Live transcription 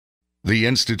The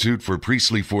Institute for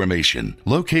Priestly Formation,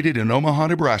 located in Omaha,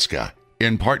 Nebraska,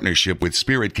 in partnership with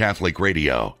Spirit Catholic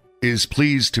Radio, is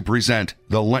pleased to present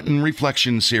the Lenten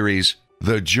Reflection Series,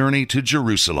 The Journey to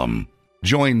Jerusalem.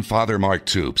 Join Father Mark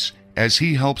Toups as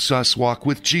he helps us walk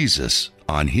with Jesus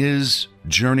on his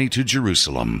journey to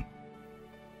Jerusalem.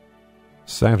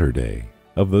 Saturday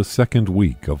of the second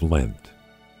week of Lent.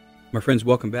 My friends,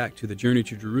 welcome back to the Journey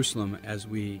to Jerusalem as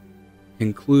we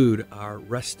conclude our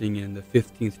resting in the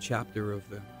 15th chapter of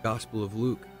the Gospel of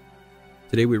Luke.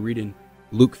 Today we read in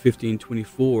Luke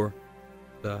 15:24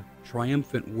 the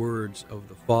triumphant words of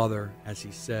the Father as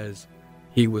he says,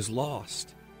 "He was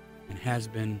lost and has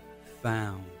been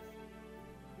found."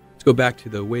 Let's go back to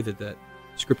the way that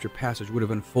scripture passage would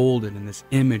have unfolded in this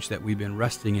image that we've been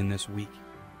resting in this week.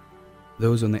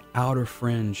 Those on the outer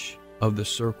fringe of the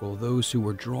circle, those who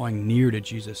were drawing near to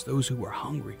Jesus, those who were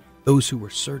hungry, those who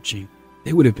were searching,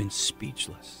 they would have been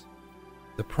speechless.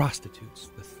 The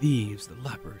prostitutes, the thieves, the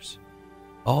lepers,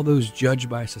 all those judged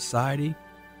by society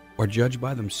or judged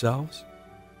by themselves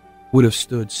would have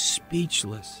stood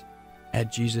speechless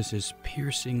at Jesus'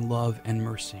 piercing love and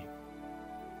mercy.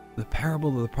 The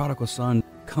parable of the prodigal son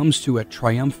comes to a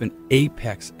triumphant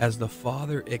apex as the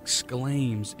Father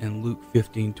exclaims in Luke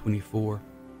 15:24,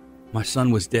 "My son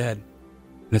was dead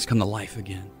and has come to life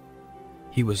again.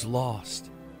 He was lost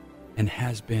and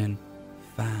has been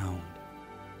found."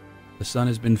 The son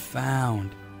has been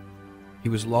found. He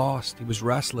was lost. He was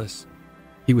restless.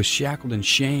 He was shackled in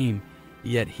shame,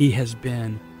 yet he has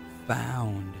been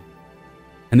found.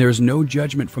 And there is no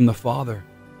judgment from the Father.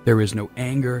 There is no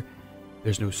anger.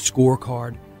 There's no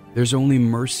scorecard. There's only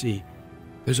mercy.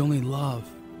 There's only love.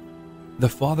 The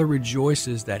Father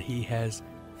rejoices that he has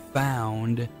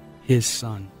found his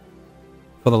son.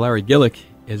 Father Larry Gillick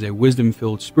is a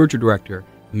wisdom-filled spiritual director,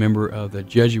 a member of the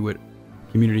Jesuit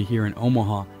community here in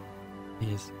Omaha.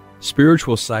 His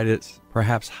spiritual sight is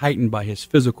perhaps heightened by his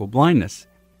physical blindness.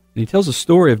 And he tells a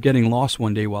story of getting lost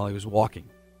one day while he was walking.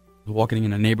 He was walking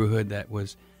in a neighborhood that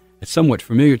was somewhat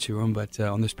familiar to him, but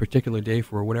on this particular day,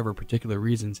 for whatever particular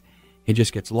reasons, he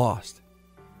just gets lost.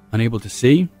 Unable to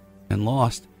see and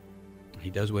lost, he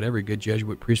does what every good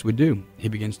Jesuit priest would do. He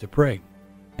begins to pray.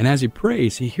 And as he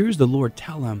prays, he hears the Lord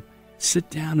tell him, "Sit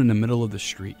down in the middle of the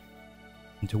street."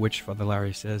 And to which Father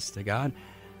Larry says to God,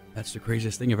 "That's the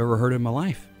craziest thing I've ever heard in my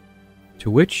life." To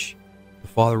which the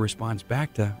Father responds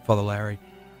back to Father Larry,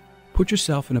 "Put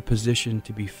yourself in a position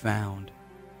to be found."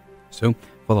 So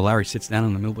Father Larry sits down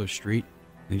in the middle of the street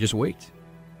and he just waits.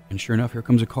 And sure enough, here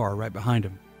comes a car right behind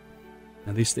him.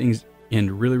 Now these things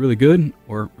end really, really good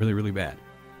or really, really bad.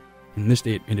 And this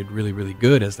day it ended really, really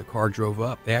good as the car drove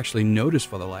up. They actually noticed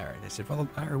Father Larry. They said, "Father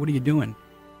Larry, what are you doing?"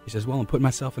 He says, "Well, I'm putting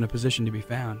myself in a position to be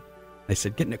found." They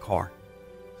said, "Get in the car."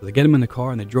 So they get him in the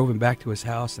car and they drove him back to his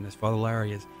house. And as Father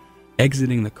Larry is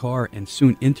exiting the car and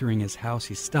soon entering his house,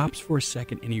 he stops for a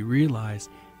second and he realized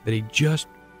that he just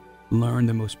learned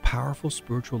the most powerful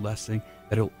spiritual lesson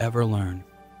that he'll ever learn.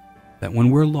 That when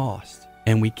we're lost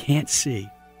and we can't see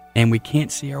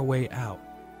our way out,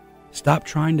 stop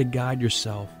trying to guide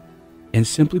yourself and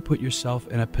simply put yourself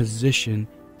in a position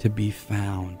to be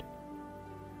found.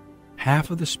 Half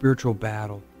of the spiritual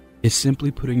battle is simply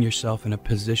putting yourself in a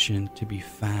position to be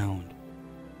found.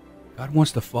 God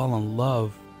wants to fall in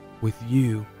love with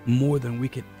you more than we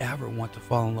could ever want to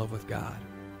fall in love with God.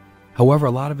 However,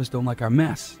 a lot of us don't like our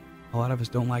mess. A lot of us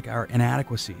don't like our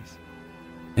inadequacies.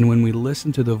 And when we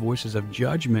listen to the voices of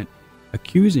judgment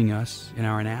accusing us in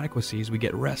our inadequacies, we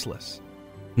get restless.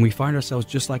 And we find ourselves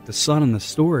just like the son in the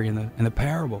story, in the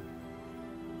parable.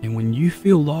 And when you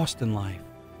feel lost in life,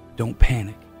 don't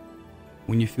panic.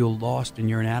 When you feel lost in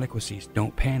your inadequacies,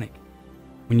 don't panic.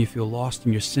 When you feel lost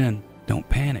in your sin, don't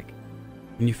panic.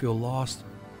 When you feel lost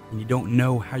and you don't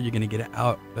know how you're going to get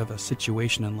out of a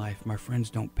situation in life, my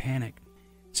friends, don't panic.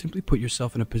 Simply put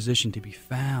yourself in a position to be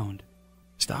found.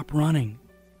 Stop running.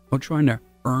 Don't try to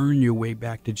earn your way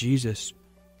back to Jesus.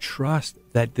 Trust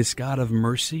that this God of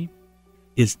mercy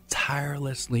is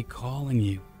tirelessly calling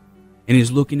you and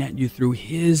is looking at you through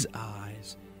his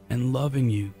eyes and loving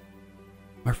you.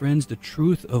 My friends, the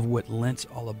truth of what Lent's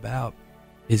all about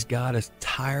is God is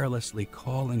tirelessly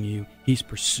calling you. He's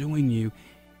pursuing you.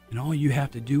 And all you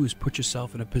have to do is put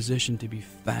yourself in a position to be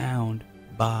found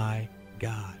by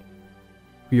God.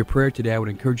 For your prayer today, I would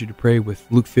encourage you to pray with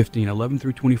Luke 15:11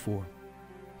 through 24.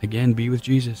 Again, be with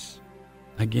Jesus.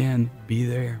 Again, be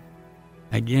there.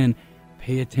 Again,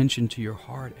 pay attention to your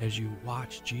heart as you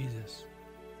watch Jesus.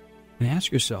 And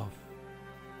ask yourself,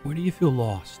 where do you feel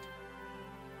lost?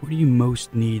 Where do you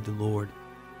most need the Lord?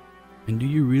 And do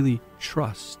you really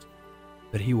trust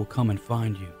that he will come and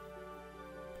find you?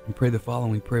 And pray the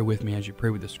following prayer with me as you pray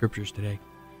with the scriptures today.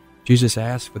 Jesus, I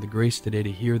ask for the grace today to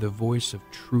hear the voice of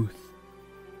truth.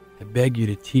 I beg you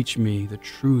to teach me the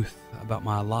truth about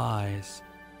my lies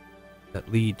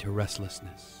that lead to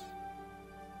restlessness.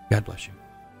 God bless you.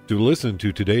 To listen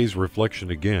to today's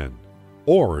reflection again,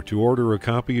 or to order a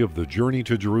copy of the Journey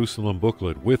to Jerusalem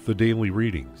booklet with the daily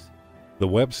readings, the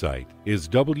website is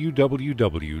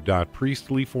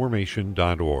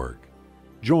www.priestlyformation.org.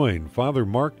 Join Father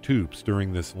Mark Toups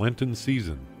during this Lenten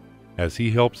season as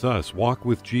he helps us walk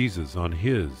with Jesus on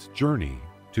his journey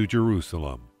to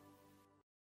Jerusalem.